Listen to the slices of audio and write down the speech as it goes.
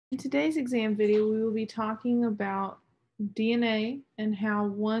In today's exam video, we will be talking about DNA and how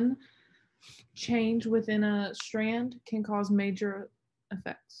one change within a strand can cause major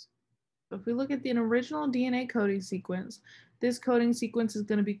effects. If we look at the original DNA coding sequence, this coding sequence is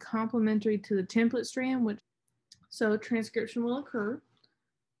going to be complementary to the template strand, so transcription will occur.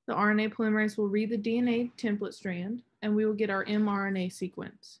 The RNA polymerase will read the DNA template strand, and we will get our mRNA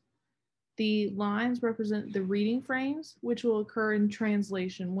sequence. The lines represent the reading frames, which will occur in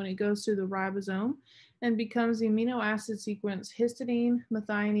translation when it goes through the ribosome and becomes the amino acid sequence histidine,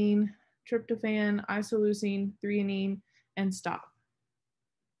 methionine, tryptophan, isoleucine, threonine, and stop.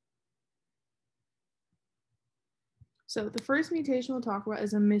 So the first mutation we'll talk about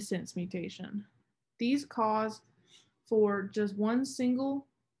is a missense mutation. These cause for just one single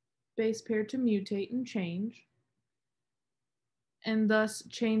base pair to mutate and change, and thus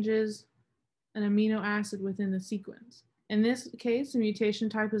changes an amino acid within the sequence. In this case, the mutation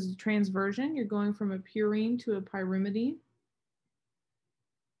type is a transversion. You're going from a purine to a pyrimidine.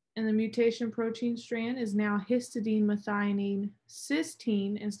 And the mutation protein strand is now histidine, methionine,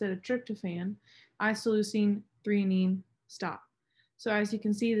 cysteine instead of tryptophan, isoleucine, threonine, stop. So as you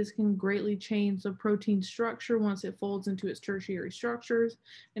can see, this can greatly change the protein structure once it folds into its tertiary structures,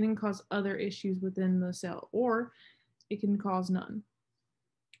 and can cause other issues within the cell, or it can cause none.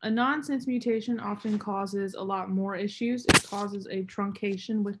 A nonsense mutation often causes a lot more issues. It causes a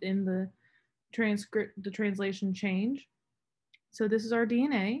truncation within the translation change. So this is our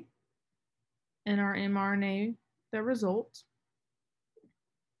DNA and our mRNA that results.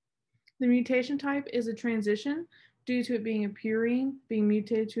 The mutation type is a transition due to it being a purine being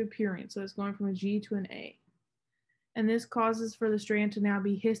mutated to a purine. So it's going from a G to an A. And this causes for the strand to now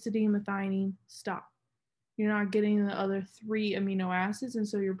be histidine, methionine, stop. You're not getting the other 3 amino acids, and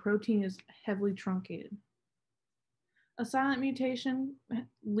so your protein is heavily truncated. A silent mutation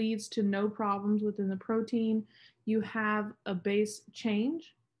leads to no problems within the protein. You have a base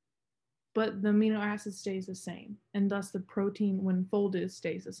change, but the amino acid stays the same, and thus the protein, when folded,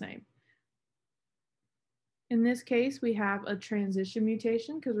 stays the same. In this case, we have a transition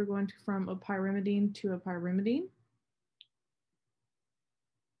mutation because we're going from a pyrimidine to a pyrimidine.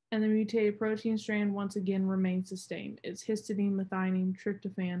 And the mutated protein strand once again remains sustained. It's histidine, methionine,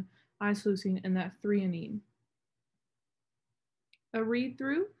 tryptophan, isoleucine, and that threonine. A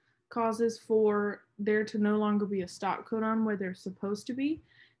read-through causes for there to no longer be a stop codon where they're supposed to be,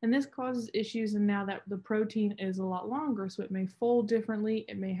 and this causes issues. And now that the protein is a lot longer, so it may fold differently,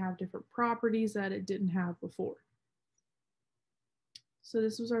 it may have different properties that it didn't have before. So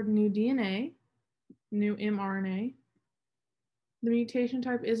this was our new DNA, new mRNA. The mutation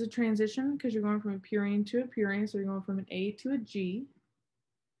type is a transition because you're going from a purine to a purine, so you're going from an A to a G.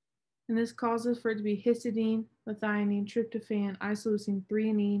 And this causes for it to be histidine, methionine, tryptophan, isoleucine,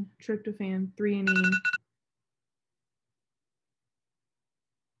 threonine, tryptophan, threonine.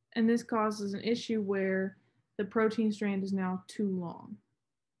 And this causes an issue where the protein strand is now too long.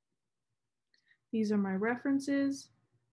 These are my references.